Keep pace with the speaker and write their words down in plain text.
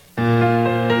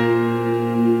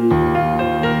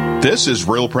This is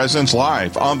Real Presence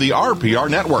Live on the RPR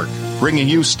Network, bringing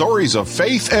you stories of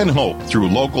faith and hope through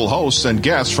local hosts and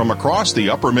guests from across the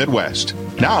upper Midwest.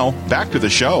 Now, back to the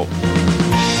show.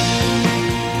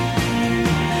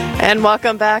 And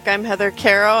welcome back. I'm Heather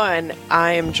Caro, and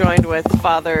I am joined with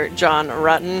Father John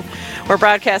Rutten. We're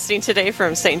broadcasting today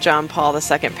from St. John Paul II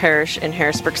Parish in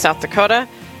Harrisburg, South Dakota.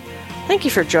 Thank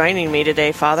you for joining me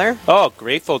today, Father. Oh,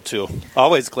 grateful to.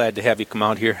 Always glad to have you come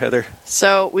out here, Heather.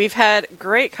 So we've had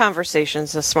great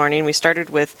conversations this morning. We started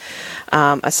with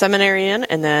a seminarian,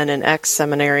 and then an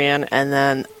ex-seminarian, and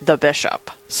then the bishop.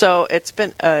 So it's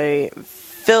been a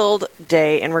filled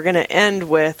day, and we're going to end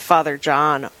with Father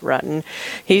John Rutten.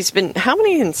 He's been, how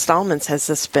many installments has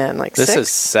this been? Like this 6? Is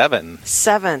 7.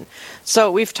 7.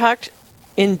 So we've talked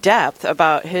in depth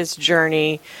about his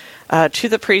journey to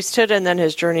the priesthood, and then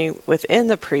his journey within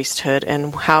the priesthood,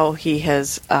 and how he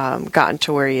has gotten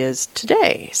to where he is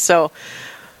today. So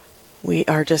we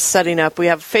are just setting up. We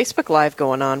have Facebook Live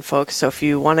going on, folks. So if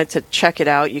you wanted to check it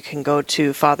out, you can go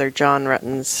to Father John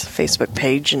Rutten's Facebook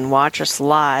page and watch us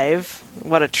live.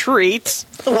 What a treat.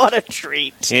 What a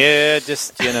treat. Yeah,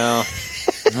 just,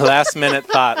 last minute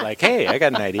thought, like, hey, I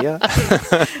got an idea.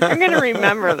 I'm going to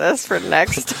remember this for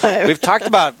next time. We've talked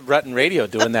about Rutten Radio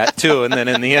doing that, too, and then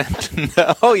in the end,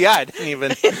 oh, yeah, I didn't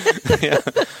even.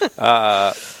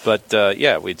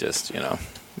 Yeah. We just,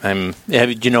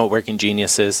 Working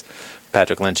Genius is?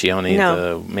 Patrick Lencioni,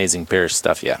 The Amazing Parish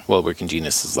stuff, yeah. Well, Working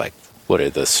Genius is like, what are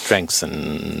the strengths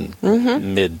and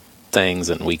mid things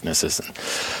and weaknesses.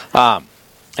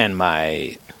 And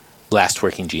my last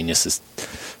Working Genius is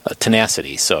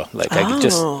tenacity. So,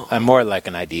 I'm more like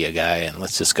an idea guy, and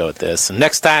let's just go with this. And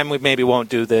next time we maybe won't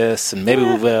do this, and maybe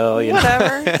we will.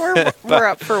 Whatever. We're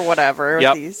up for whatever.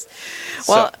 Yep. These.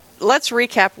 Well, let's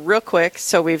recap real quick.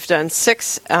 So we've done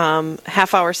 6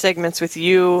 half-hour segments with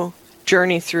you,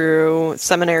 journey through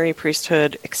seminary,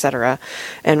 priesthood, etc.,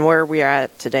 and where we are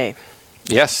at today.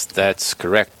 Yes, that's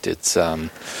correct. It's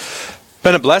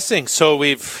been a blessing. So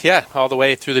we've, all the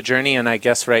way through the journey, and I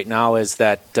guess right now is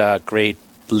that great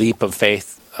leap of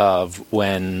faith of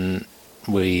when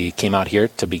we came out here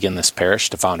to begin this parish,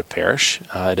 to found a parish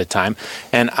at a time.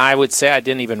 And I would say I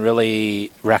didn't even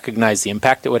really recognize the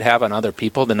impact it would have on other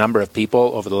people. The number of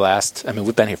people over the last,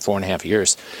 we've been here 4.5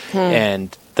 years,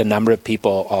 and the number of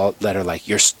people all that are like,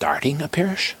 you're starting a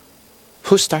parish?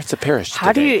 Who starts a parish today?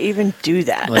 How do you even do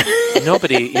that?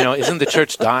 Nobody, isn't the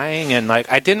church dying? And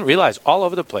I didn't realize all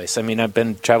over the place.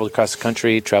 I've traveled across the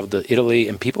country, traveled to Italy,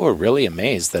 and people were really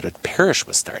amazed that a parish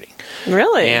was starting.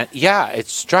 Really? And it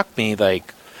struck me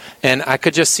and I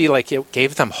could just see it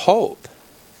gave them hope.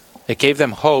 It gave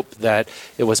them hope that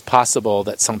it was possible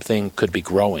that something could be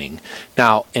growing.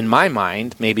 Now, in my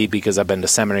mind, maybe because I've been to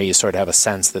seminary, you sort of have a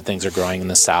sense that things are growing in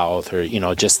the South, or,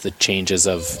 just the changes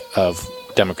of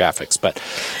demographics. But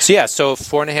so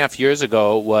 4.5 years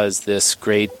ago was this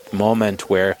great moment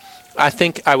where I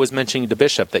think I was mentioning to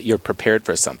Bishop that you're prepared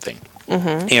for something.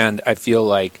 Mm-hmm. And I feel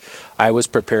like I was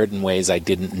prepared in ways I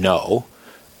didn't know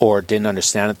or didn't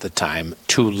understand at the time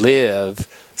to live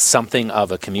something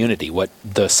of a community, what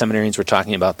the seminarians were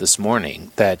talking about this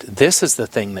morning, that this is the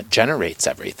thing that generates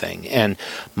everything. And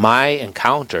my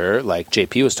encounter, like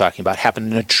JP was talking about,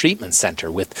 happened in a treatment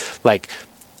center with like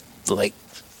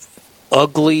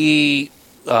ugly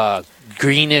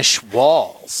greenish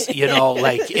walls, it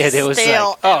was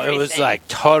it was like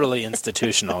totally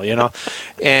institutional,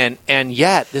 and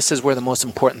yet this is where the most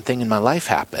important thing in my life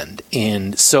happened.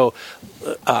 And so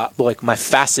my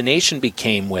fascination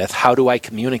became with, how do I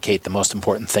communicate the most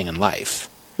important thing in life?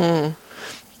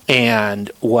 And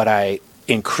what I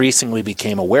increasingly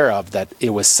became aware of, that it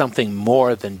was something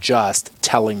more than just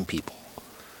telling people.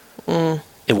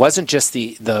 It wasn't just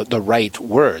the right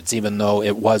words, even though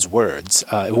it was words.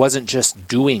 It wasn't just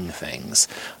doing things.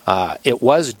 It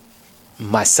was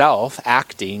myself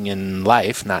acting in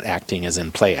life, not acting as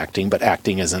in play acting, but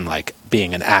acting as in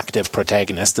being an active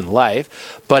protagonist in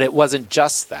life. But it wasn't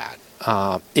just that.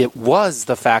 It was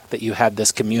the fact that you had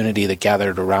this community that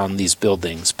gathered around these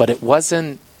buildings, but it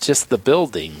wasn't just the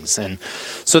buildings. And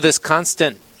so this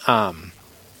constant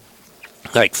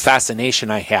fascination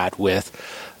I had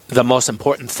with the most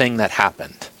important thing that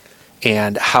happened,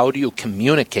 and how do you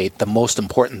communicate the most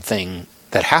important thing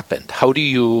that happened? How do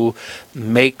you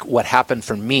make what happened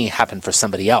for me happen for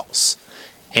somebody else?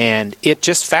 And it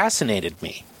just fascinated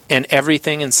me. And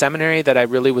everything in seminary that I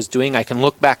really was doing, I can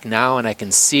look back now and I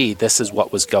can see this is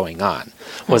what was going on.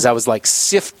 Was I was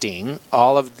sifting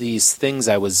all of these things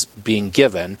I was being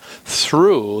given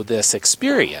through this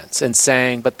experience and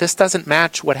saying, but this doesn't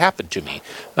match what happened to me.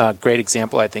 A great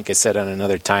example, I think I said on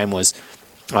another time, was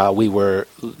we were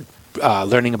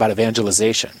learning about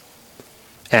evangelization.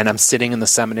 And I'm sitting in the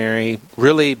seminary,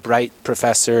 really bright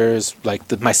professors.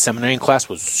 Like my seminary class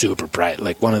was super bright.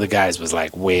 Like one of the guys was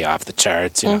like way off the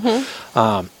charts, you know.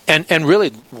 And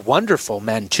really wonderful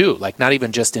men too. Like not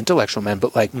even just intellectual men,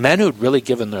 but like men who'd really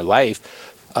given their life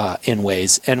in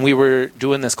ways. And we were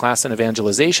doing this class in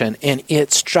evangelization, and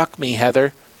it struck me,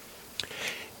 Heather,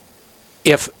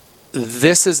 if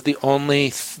this is the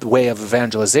only way of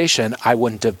evangelization, I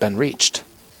wouldn't have been reached.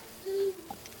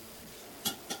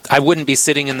 I wouldn't be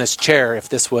sitting in this chair if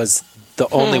this was the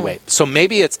only way. So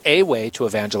maybe it's a way to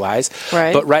evangelize,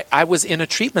 but I was in a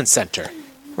treatment center.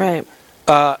 Right.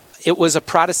 It was a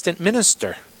Protestant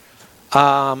minister.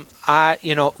 There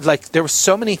were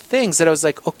so many things that I was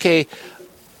like, okay,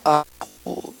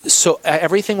 so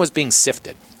everything was being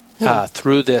sifted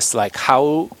through this, like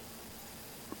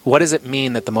what does it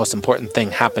mean that the most important thing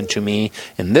happened to me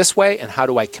in this way, and how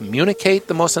do I communicate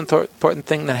the most important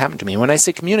thing that happened to me? When I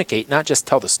say communicate, not just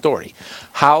tell the story.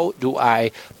 How do I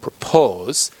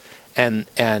propose and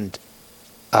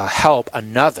help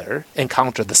another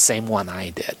encounter the same one I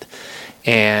did?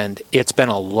 And it's been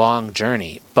a long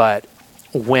journey, but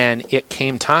when it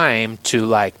came time to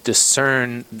like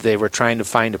discern, they were trying to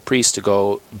find a priest to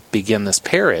go begin this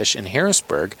parish in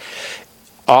Harrisburg.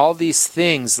 All these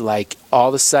things, like all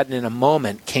of a sudden in a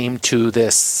moment, came to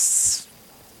this,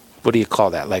 what do you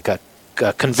call that? Like a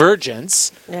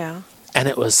convergence. Yeah. And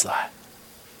it was like,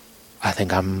 I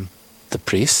think I'm the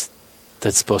priest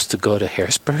that's supposed to go to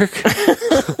Harrisburg?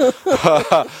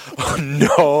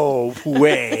 No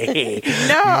way.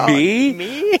 No.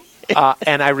 Me?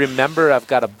 And I remember I've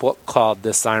got a book called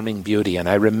Disarming Beauty, and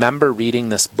I remember reading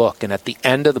this book, and at the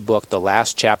end of the book, the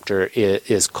last chapter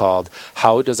is called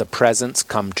How Does a Presence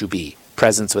Come to Be?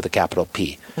 Presence with a capital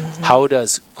P. Mm-hmm. How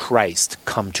does Christ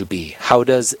come to be? How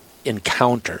does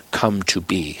encounter come to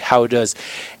be?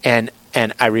 And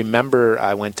I remember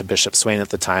I went to Bishop Swain at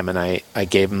the time, and I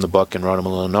gave him the book and wrote him a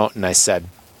little note, and I said,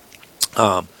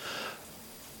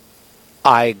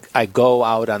 I go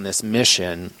out on this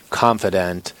mission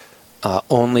confident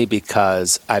only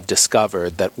because I've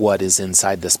discovered that what is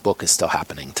inside this book is still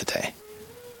happening today.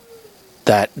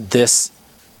 That this,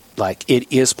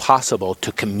 it is possible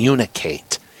to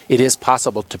communicate. It is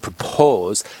possible to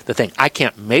propose the thing. I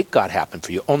can't make God happen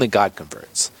for you. Only God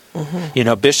converts.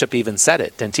 Mm-hmm. Bishop even said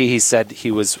it, didn't he? He said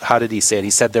how did he say it? He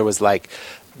said there was like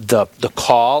the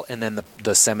call and then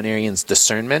the seminarian's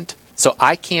discernment. So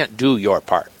I can't do your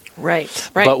part. Right.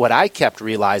 But what I kept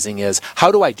realizing is,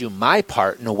 how do I do my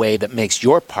part in a way that makes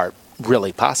your part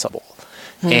really possible?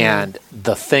 Mm. And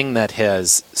the thing that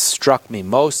has struck me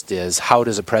most is, how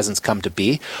does a presence come to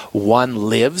be? One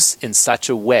lives in such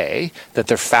a way that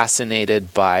they're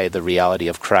fascinated by the reality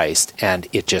of Christ, and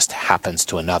it just happens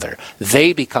to another.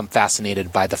 They become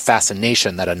fascinated by the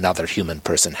fascination that another human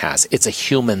person has. It's a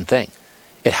human thing.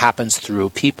 It happens through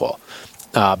people.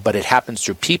 But it happens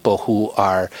through people who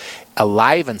are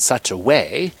alive in such a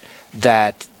way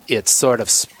that it sort of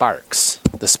sparks.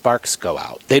 The sparks go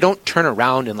out. They don't turn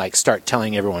around and start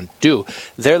telling everyone do.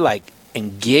 They're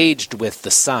engaged with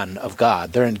the Son of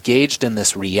God. They're engaged in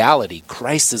this reality.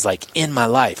 Christ is in my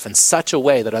life in such a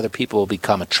way that other people will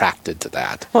become attracted to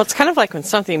that. Well, it's kind of like when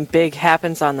something big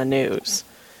happens on the news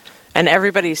and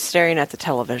everybody's staring at the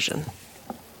television.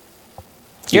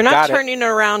 You're not turning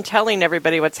around telling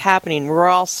everybody what's happening. We're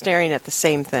all staring at the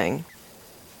same thing.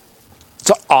 It's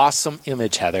an awesome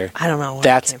image, Heather. I don't know where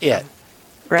That's it came it. From.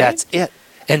 Right? That's it.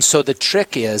 And so the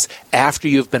trick is, after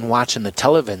you've been watching the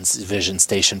television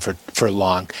station for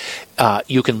long,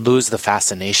 you can lose the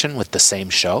fascination with the same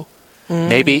show. Mm.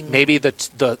 Maybe the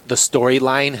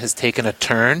storyline has taken a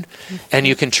turn, and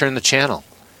you can turn the channel.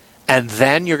 And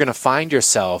then you're going to find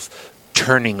yourself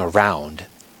turning around,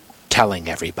 telling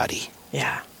everybody.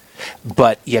 Yeah.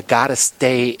 But you got to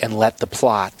stay and let the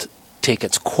plot take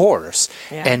its course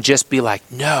and just be like,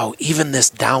 no, even this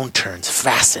downturn's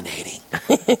fascinating.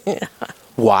 Yeah.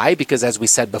 Why? Because as we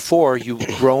said before, you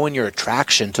grow in your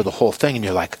attraction to the whole thing, and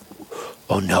you're like,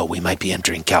 oh no, we might be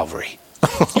entering Calvary.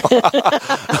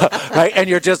 Right? And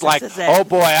you're just like, oh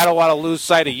boy, I don't want to lose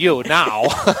sight of you now.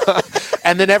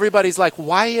 And then everybody's like,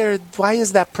 why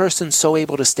is that person so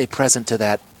able to stay present to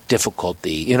that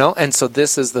difficulty, And so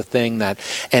this is the thing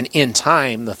and in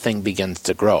time, the thing begins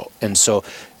to grow. And so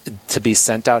to be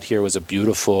sent out here was a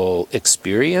beautiful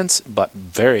experience, but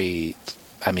there's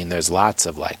lots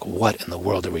of what in the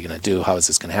world are we going to do? How is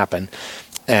this going to happen?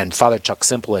 And Father Chuck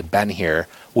Simple had been here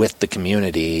with the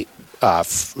community,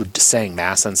 saying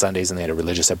Mass on Sundays, and they had a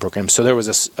religious ed program. So there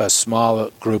was a small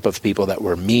group of people that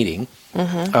were meeting.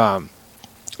 Mm-hmm.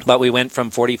 But we went from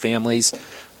 40 families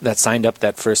that signed up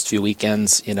that first few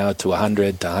weekends, to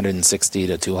 100 to 160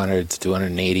 to 200 to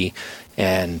 280.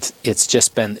 And it's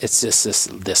just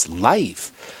this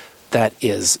life that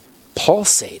is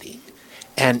pulsating.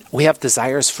 And we have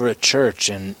desires for a church,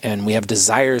 and we have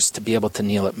desires to be able to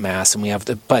kneel at Mass, and we have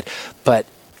but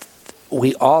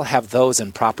we all have those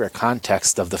in proper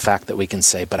context of the fact that we can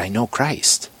say, but I know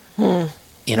Christ.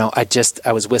 You know,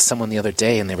 I was with someone the other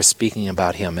day, and they were speaking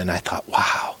about him, and I thought,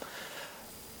 wow,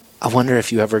 I wonder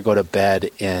if you ever go to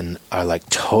bed and are like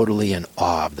totally in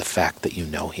awe of the fact that you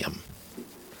know him.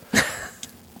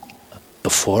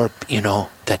 Before, you know,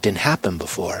 that didn't happen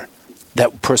before.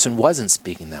 That person wasn't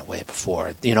speaking that way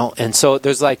before, you know? And so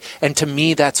there's like, and to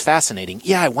me, that's fascinating.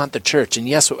 Yeah, I want the church, and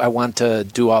yes, I want to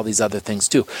do all these other things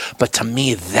too. But to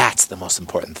me, that's the most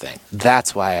important thing.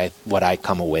 That's what I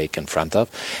come awake in front of.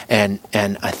 And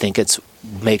I think it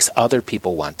makes other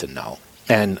people want to know.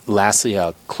 And lastly,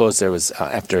 I'll close. There was,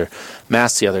 after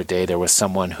Mass the other day, there was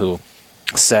someone who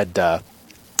said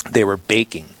they were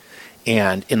baking.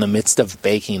 And in the midst of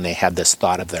baking, they had this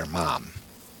thought of their mom.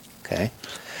 Okay?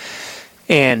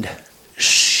 And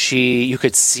you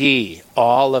could see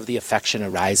all of the affection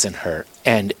arise in her,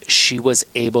 and she was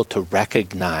able to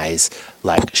recognize,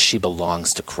 like, she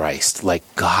belongs to Christ, like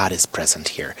God is present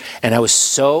here. And I was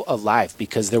so alive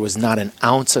because there was not an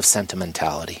ounce of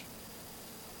sentimentality.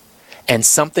 And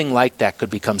something like that could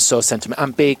become so sentimental.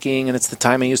 I'm baking, and it's the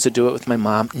time I used to do it with my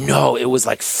mom. No, it was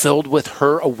like filled with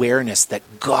her awareness that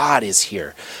God is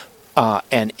here,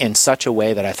 and in such a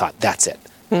way that I thought, that's it.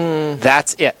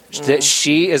 That's it. That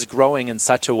she is growing in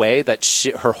such a way that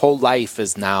her whole life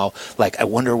is now like, I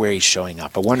wonder where he's showing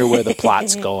up. I wonder where the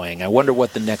plot's going. I wonder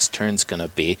what the next turn's going to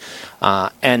be.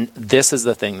 And this is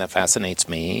the thing that fascinates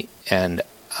me. And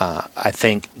I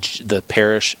think the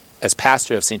parish, as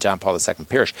pastor of St. John Paul II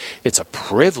Parish, it's a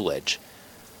privilege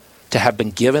to have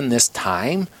been given this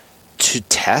time to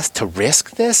test, to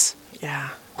risk this. Yeah.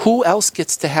 Who else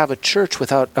gets to have a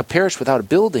parish without a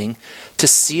building to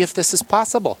see if this is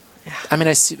possible? Yeah. I mean,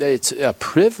 I see it's a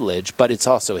privilege, but it's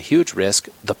also a huge risk.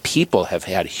 The people have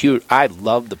had I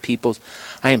love the people.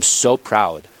 I am so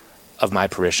proud of my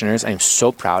parishioners. I am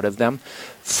so proud of them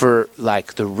for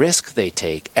like the risk they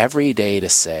take every day to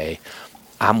say,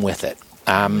 I'm with it.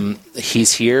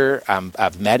 He's here.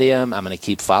 I've met him. I'm going to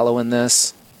keep following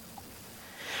this.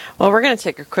 Well, we're going to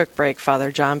take a quick break,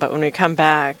 Father John, but when we come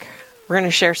back, we're going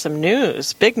to share some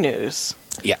news, big news.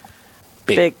 Yeah.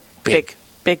 Big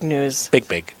news. Big.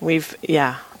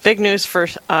 Big news for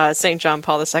St. John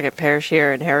Paul II Parish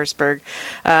here in Harrisburg.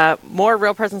 More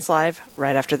Real Presence Live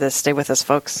right after this. Stay with us,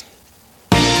 folks.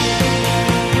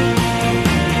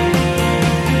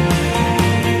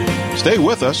 Stay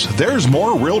with us. There's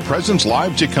more Real Presence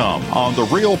Live to come on the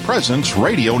Real Presence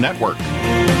Radio Network.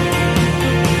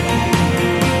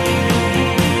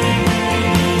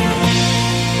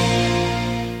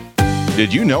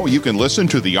 Did you know you can listen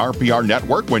to the RPR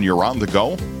Network when you're on the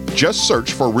go? Just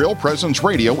search for Real Presence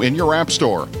Radio in your app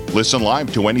store. Listen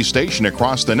live to any station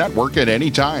across the network at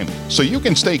any time, so you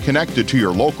can stay connected to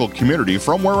your local community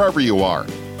from wherever you are.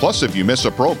 Plus, if you miss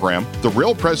a program, the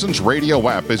Real Presence Radio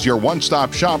app is your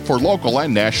one-stop shop for local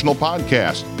and national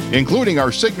podcasts, including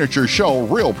our signature show,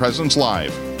 Real Presence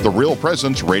Live. The Real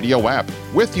Presence Radio app,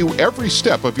 with you every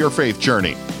step of your faith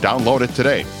journey. Download it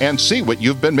today and see what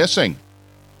you've been missing.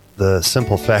 The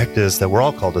simple fact is that we're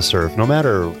all called to serve, no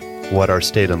matter what our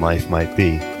state in life might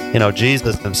be. You know,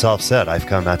 Jesus himself said, I've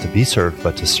come not to be served,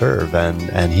 but to serve.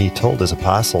 And he told his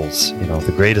apostles, you know,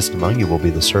 the greatest among you will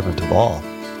be the servant of all.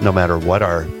 No matter what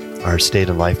our state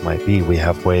in life might be, we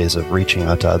have ways of reaching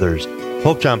out to others.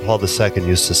 Pope John Paul II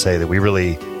used to say that we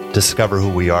really discover who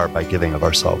we are by giving of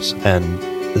ourselves. And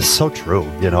it's so true.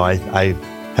 You know, I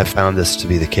have found this to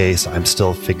be the case. I'm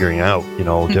still figuring out, you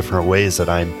know, different ways that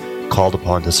I'm called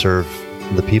upon to serve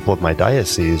the people of my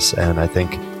diocese, and I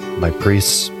think my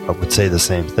priests would say the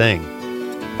same thing.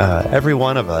 Every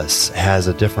one of us has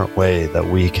a different way that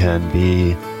we can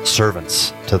be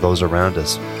servants to those around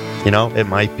us. You know, it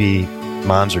might be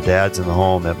moms or dads in the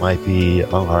home, it might be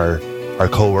among our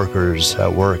co-workers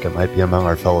at work, it might be among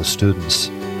our fellow students.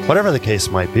 Whatever the case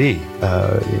might be,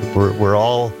 we're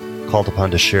all called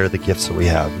upon to share the gifts that we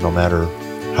have, no matter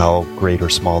how great or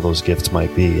small those gifts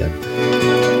might be.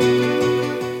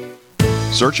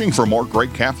 Searching for more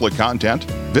great Catholic content?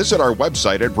 Visit our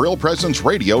website at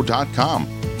realpresenceradio.com.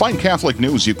 Find Catholic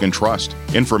news you can trust,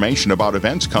 information about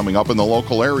events coming up in the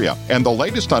local area, and the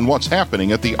latest on what's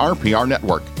happening at the RPR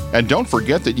Network. And don't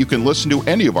forget that you can listen to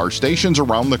any of our stations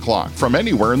around the clock from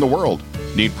anywhere in the world.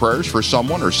 Need prayers for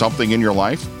someone or something in your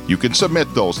life? You can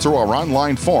submit those through our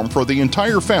online form for the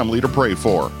entire family to pray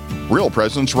for. Real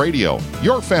Presence Radio,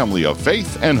 your family of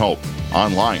faith and hope.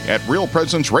 Online at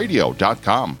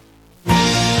realpresenceradio.com.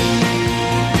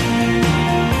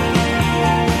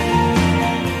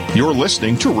 You're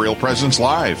listening to Real Presence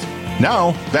Live.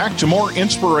 Now, back to more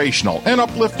inspirational and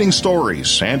uplifting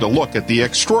stories and a look at the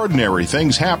extraordinary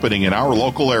things happening in our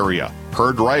local area.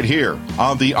 Heard right here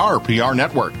on the RPR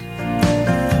Network.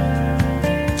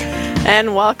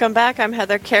 And welcome back. I'm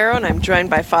Heather Caro, and I'm joined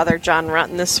by Father John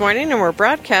Rutten this morning, and we're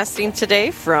broadcasting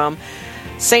today from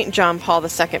St. John Paul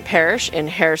II Parish in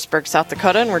Harrisburg, South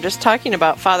Dakota, and we're just talking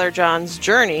about Father John's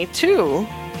journey to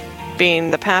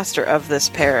being the pastor of this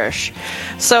parish.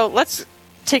 So let's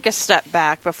take a step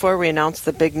back before we announce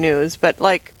the big news, but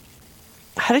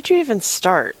how did you even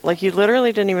start? You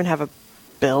literally didn't even have a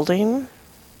building?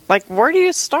 Where do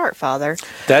you start, Father?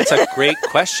 That's a great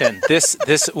question.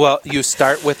 Well, you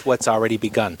start with what's already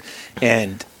begun.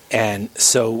 And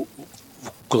so,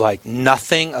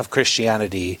 nothing of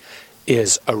Christianity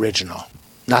is original.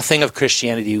 Nothing of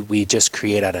Christianity we just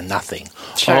create out of nothing.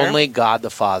 Sure. Only God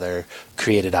the Father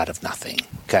created out of nothing,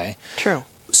 okay? True.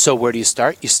 So where do you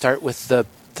start? You start with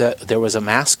there was a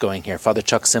mass going here. Father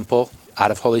Chuck Simple,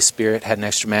 out of Holy Spirit, had an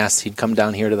extra mass. He'd come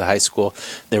down here to the high school.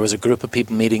 There was a group of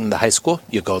people meeting in the high school.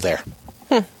 You go there.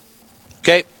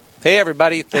 Okay. Hey,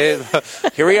 everybody.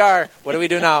 Here we are. What do we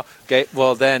do now? Okay.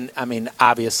 Well, then,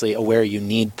 obviously aware you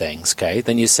need things. Okay.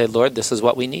 Then you say, Lord, this is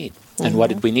what we need. Mm-hmm. And what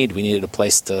did we need? We needed a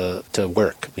place to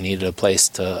work. I need a place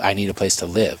to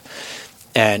live.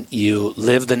 And you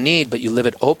live the need, but you live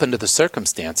it open to the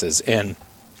circumstances. And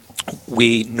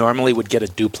we normally would get a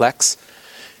duplex,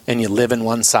 and you live in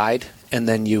one side, and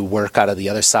then you work out of the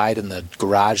other side, and the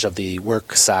garage of the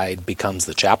work side becomes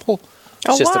the chapel.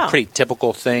 It's just a pretty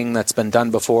typical thing that's been done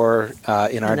before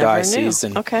in our diocese.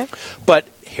 Okay. But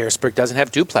Harrisburg doesn't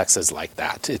have duplexes like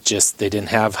that. It just, they didn't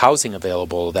have housing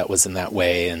available that was in that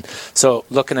way. And so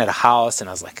looking at a house, and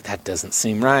I was like, that doesn't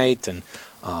seem right. And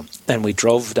then we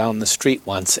drove down the street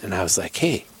once, and I was like,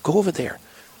 hey, go over there.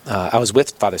 I was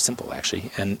with Father Simple, actually,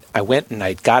 and I went and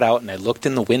I got out and I looked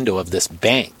in the window of this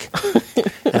bank,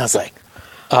 and I was like,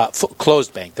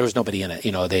 closed bank. There was nobody in it.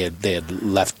 They had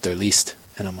left their lease,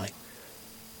 and I'm like,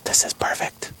 this is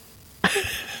perfect.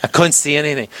 I couldn't see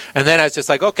anything. And then I was just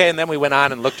like, okay, and then we went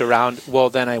on and looked around. Well,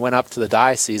 then I went up to the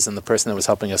diocese, and the person that was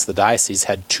helping us, the diocese,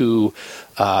 had two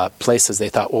places. They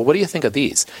thought, well, what do you think of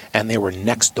these? And they were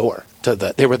next door to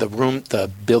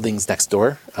the buildings next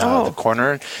door, the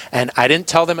corner. And I didn't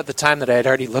tell them at the time that I had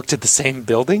already looked at the same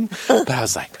building, but I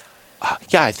was like,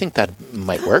 yeah, I think that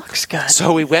might work. Looks good.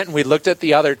 So we went and we looked at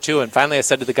the other two, and finally I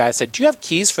said to the guy, do you have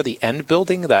keys for the end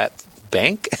building, that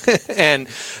bank? And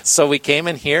so we came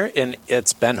in here, and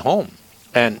it's been home.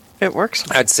 And it works.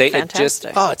 I'd say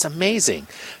fantastic. It's amazing.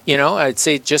 I'd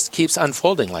say it just keeps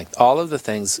unfolding, all of the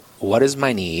things. What is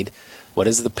my need? What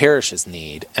is the parish's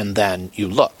need? And then you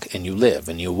look and you live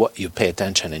and you pay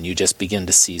attention, and you just begin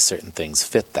to see certain things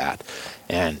fit that.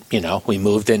 And, we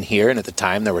moved in here, and at the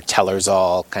time there were tellers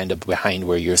all kind of behind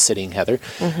where you're sitting, Heather.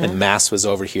 Mm-hmm. And Mass was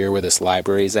over here where this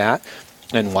library's at.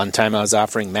 And one time I was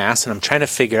offering Mass, and I'm trying to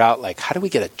figure out, how do we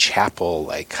get a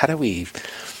chapel? How do we...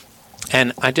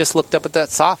 And I just looked up at that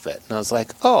soffit, and I was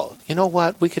like, oh, you know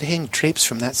what? We could hang drapes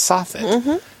from that soffit.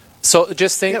 Mm-hmm. So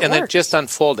just think, and it just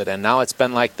unfolded, and now it's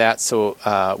been like that. So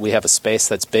we have a space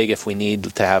that's big if we need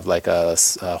to have a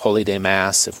Holy Day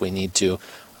Mass, if we need to.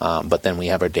 But then we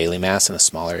have our daily Mass in a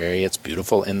smaller area. It's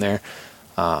beautiful in there.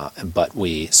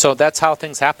 So that's how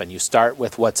things happen. You start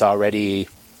with what's already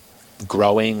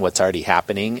growing, what's already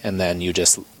happening, and then you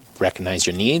just recognize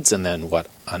your needs, and then what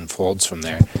unfolds from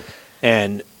there.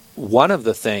 And one of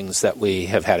the things that we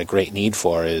have had a great need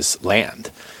for is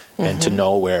land, and to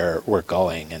know where we're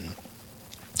going. And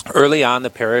early on,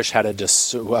 the parish had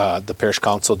the parish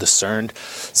council discerned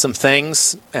some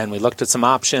things, and we looked at some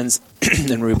options,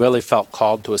 and we really felt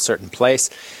called to a certain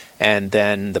place. And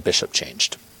then the bishop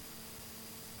changed,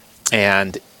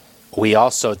 and we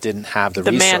also didn't have the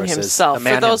resources. Man himself.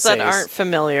 For those that aren't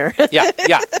familiar.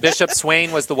 Yeah. Bishop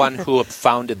Swain was the one who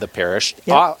founded the parish.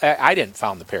 Yep. I didn't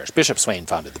found the parish. Bishop Swain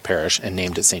founded the parish and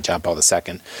named it St. John Paul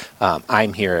II.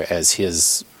 I'm here as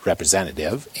his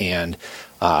representative. And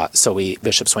so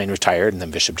Bishop Swain retired, and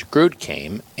then Bishop DeGrood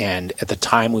came. And at the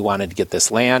time we wanted to get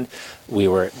this land,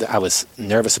 I was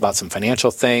nervous about some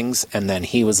financial things. And then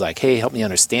he was like, hey, help me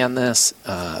understand this.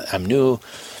 I'm new.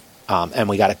 And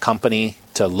we got a company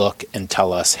to look and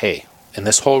tell us, hey, in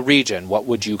this whole region, what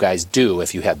would you guys do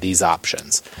if you had these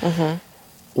options? Mm-hmm.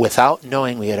 Without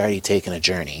knowing we had already taken a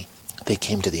journey, they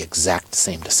came to the exact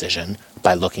same decision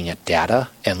by looking at data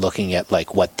and looking at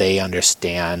like what they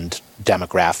understand,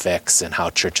 demographics and how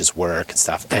churches work and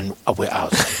stuff. And I was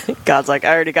like, God's like,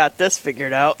 I already got this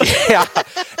figured out. yeah.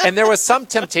 And there was some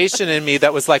temptation in me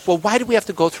that was like, well, why do we have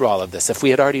to go through all of this if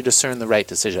we had already discerned the right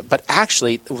decision? But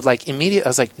actually, like immediately, I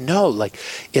was like, no, like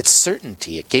it's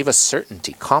certainty. It gave us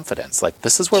certainty, confidence. Like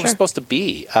this is where we're supposed to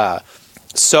be.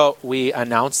 So we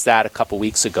announced that a couple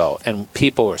weeks ago, and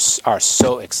people are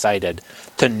so excited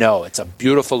to know. It's a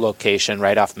beautiful location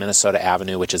right off Minnesota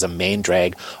Avenue, which is a main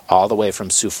drag all the way from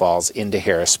Sioux Falls into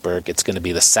Harrisburg. It's going to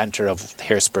be the center of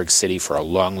Harrisburg City for a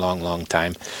long, long, long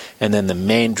time. And then the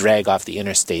main drag off the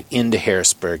interstate into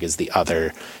Harrisburg is the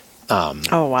other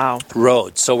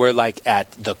road. So we're like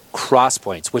at the cross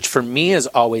points, which for me has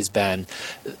always been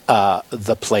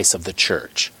the place of the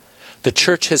church. The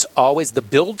church has always, the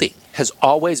building has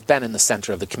always been in the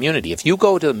center of the community. If you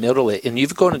go to the middle, and you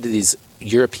go into these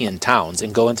European towns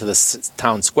and go into the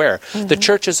town square, the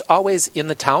church is always in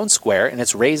the town square and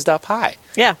it's raised up high.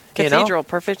 Yeah, cathedral,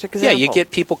 perfect example. Yeah, you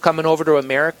get people coming over to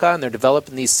America and they're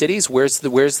developing these cities. Where's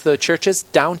the churches?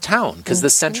 Downtown, because the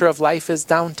center of life is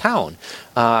downtown.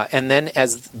 And then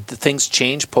as the things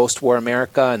change, post-war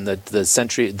America and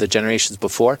the generations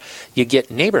before, you get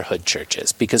neighborhood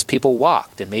churches because people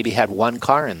walked and maybe had one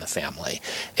car in the family.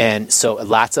 And so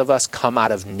lots of us come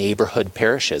out of neighborhood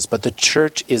parishes, but the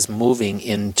church is moving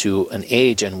into an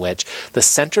age in which the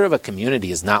center of a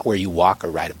community is not where you walk or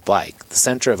ride a bike. The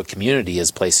center of a community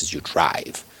is places you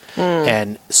drive.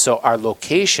 And so our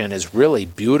location is really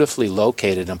beautifully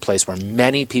located in a place where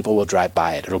many people will drive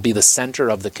by it. It'll be the center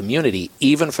of the community,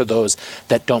 even for those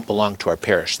that don't belong to our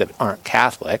parish, that aren't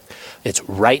Catholic. It's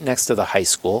right next to the high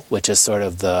school, which is sort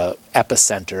of the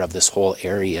epicenter of this whole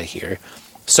area here.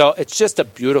 So it's just a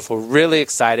beautiful, really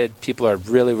excited. People are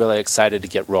really, really excited to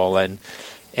get rolling.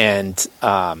 And,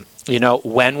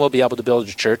 when we'll be able to build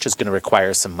a church is going to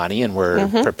require some money, and we're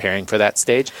preparing for that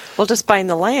stage. Well, just buying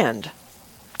the land.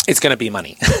 It's going to be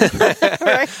money.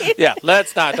 Right? Yeah,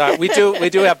 let's not talk. We do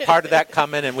have part of that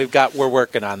coming, and we're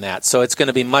working on that. So it's going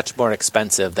to be much more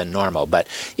expensive than normal. But,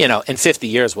 in 50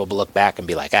 years, we'll look back and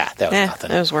be like, that was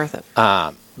nothing. It was worth it.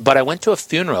 But I went to a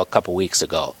funeral a couple weeks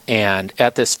ago, and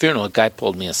at this funeral, a guy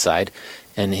pulled me aside,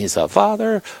 and he's a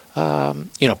Father.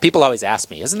 People always ask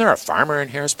me, isn't there a farmer in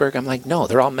Harrisburg? I'm like, no,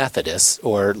 they're all Methodists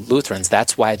or Lutherans.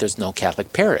 That's why there's no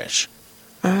Catholic parish.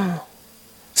 Oh.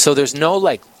 So there's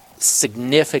no,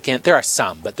 significant, there are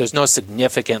some, but there's no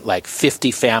significant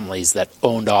 50 families that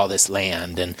owned all this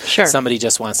land, and somebody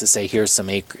just wants to say, here's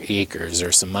some acres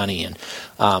or some money. And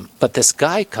but this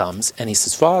guy comes and he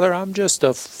says, Father, I'm just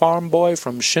a farm boy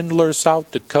from Schindler, South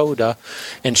Dakota.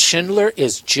 And Schindler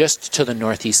is just to the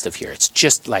northeast of here. It's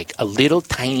just like a little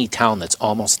tiny town that's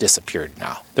almost disappeared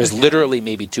now. There's literally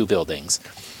maybe 2 buildings.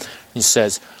 He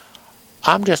says,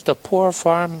 I'm just a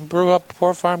grew up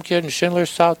poor farm kid in Schindler,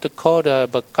 South Dakota,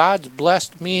 but God's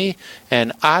blessed me,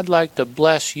 and I'd like to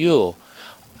bless you.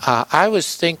 I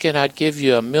was thinking I'd give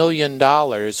you $1 million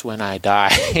when I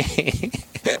die.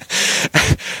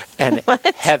 And What?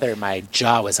 Heather, my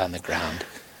jaw was on the ground.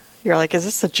 You're like, is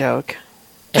this a joke?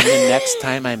 And the next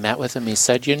time I met with him, he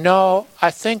said,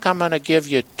 I think I'm going to give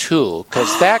you 2,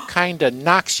 because that kind of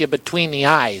knocks you between the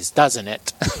eyes, doesn't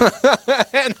it?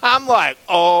 And I'm like,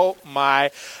 oh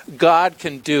my, God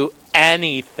can do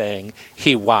anything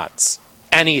he wants.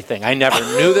 Anything. I never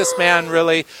knew this man,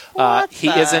 really. He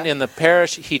isn't in the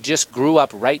parish. He just grew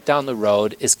up right down the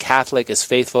road, is Catholic, is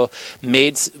faithful.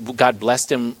 God blessed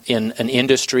him in an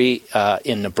industry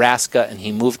in Nebraska, and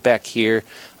he moved back here.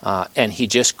 And he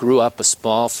just grew up a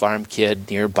small farm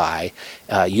kid nearby.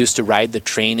 Used to ride the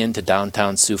train into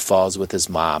downtown Sioux Falls with his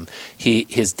mom.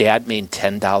 His dad made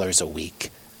 $10 a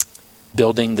week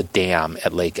building the dam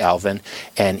at Lake Alvin,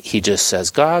 and he just says,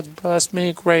 God blessed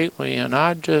me greatly, and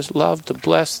I'd just love to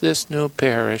bless this new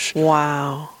parish.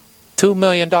 Wow. $2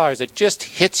 million. It just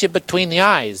hits you between the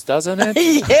eyes, doesn't it?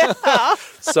 Yeah.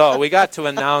 So we got to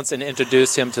announce and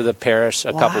introduce him to the parish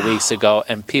a couple weeks ago,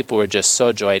 and people were just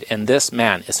so joyed. And this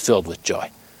man is filled with joy.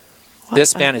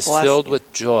 This man is filled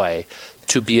with joy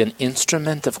to be an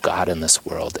instrument of God in this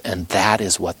world, and that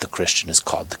is what the Christian is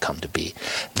called to come to be.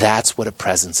 That's what a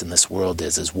presence in this world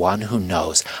is one who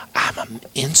knows I'm an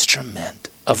instrument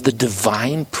of the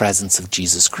divine presence of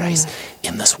Jesus Christ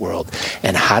in this world.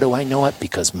 And how do I know it?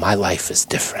 Because my life is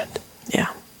different.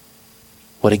 Yeah.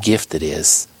 What a gift it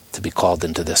is to be called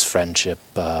into this friendship.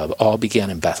 All began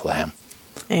in Bethlehem.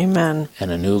 Amen.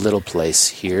 And a new little place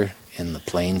here in the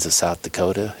plains of South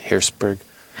Dakota, Harrisburg.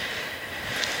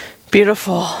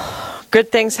 Beautiful. Good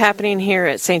things happening here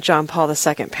at St. John Paul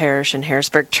II Parish in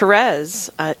Harrisburg. Therese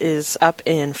is up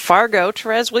in Fargo.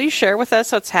 Therese, will you share with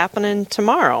us what's happening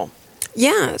tomorrow?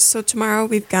 Yeah, so tomorrow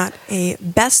we've got a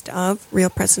best of Real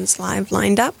Presence Live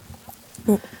lined up.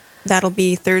 That'll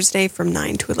be Thursday from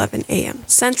 9 to 11 a.m.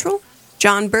 Central.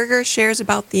 John Berger shares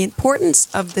about the importance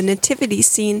of the nativity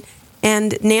scene,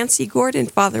 and Nancy Gordon,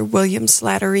 Father William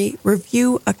Slattery,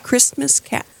 review a Christmas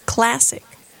classic.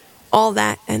 All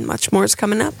that and much more is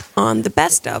coming up on the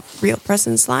best of Real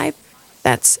Presence Live.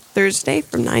 That's Thursday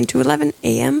from 9 to 11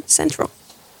 a.m. Central.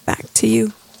 Back to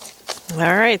you. All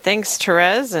right. Thanks,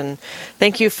 Therese. And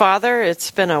thank you, Father.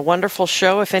 It's been a wonderful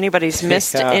show. If anybody's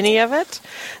missed any of it,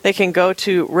 they can go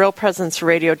to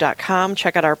realpresenceradio.com.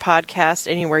 Check out our podcast.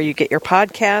 Anywhere you get your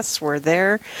podcasts, we're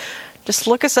there. Just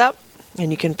look us up, and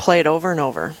you can play it over and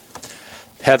over.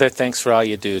 Heather, thanks for all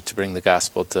you do to bring the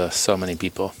gospel to so many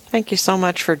people. Thank you so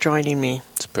much for joining me.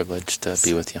 It's a privilege to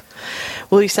be with you.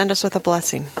 Will you send us with a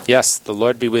blessing? Yes, the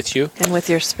Lord be with you. And with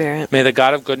your spirit. May the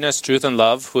God of goodness, truth, and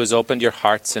love, who has opened your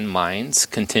hearts and minds,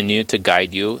 continue to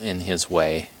guide you in his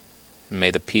way. And may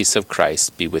the peace of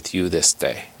Christ be with you this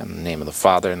day. In the name of the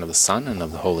Father, and of the Son, and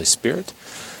of the Holy Spirit.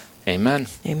 Amen.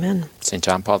 Amen. St.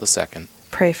 John Paul II.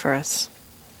 Pray for us.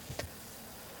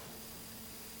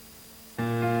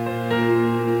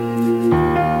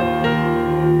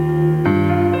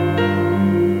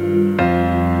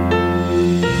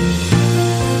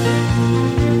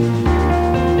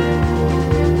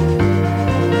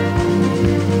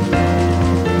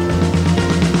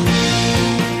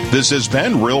 This has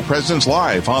been Real Presence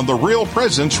Live on the Real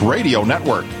Presence Radio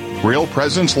Network. Real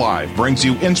Presence Live brings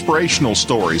you inspirational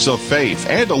stories of faith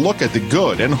and a look at the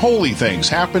good and holy things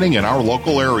happening in our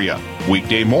local area.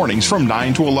 Weekday mornings from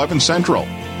 9 to 11 Central.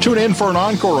 Tune in for an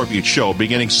encore of each show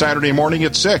beginning Saturday morning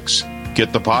at 6.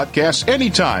 Get the podcast any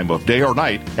time of day or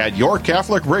night at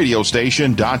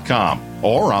yourcatholicradiostation.com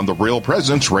or on the Real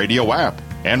Presence Radio app.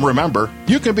 And remember,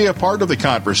 you can be a part of the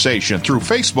conversation through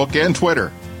Facebook and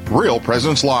Twitter. Real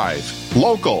Presence Live.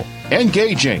 Local,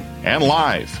 engaging, and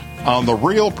live on the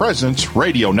Real Presence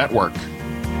Radio Network.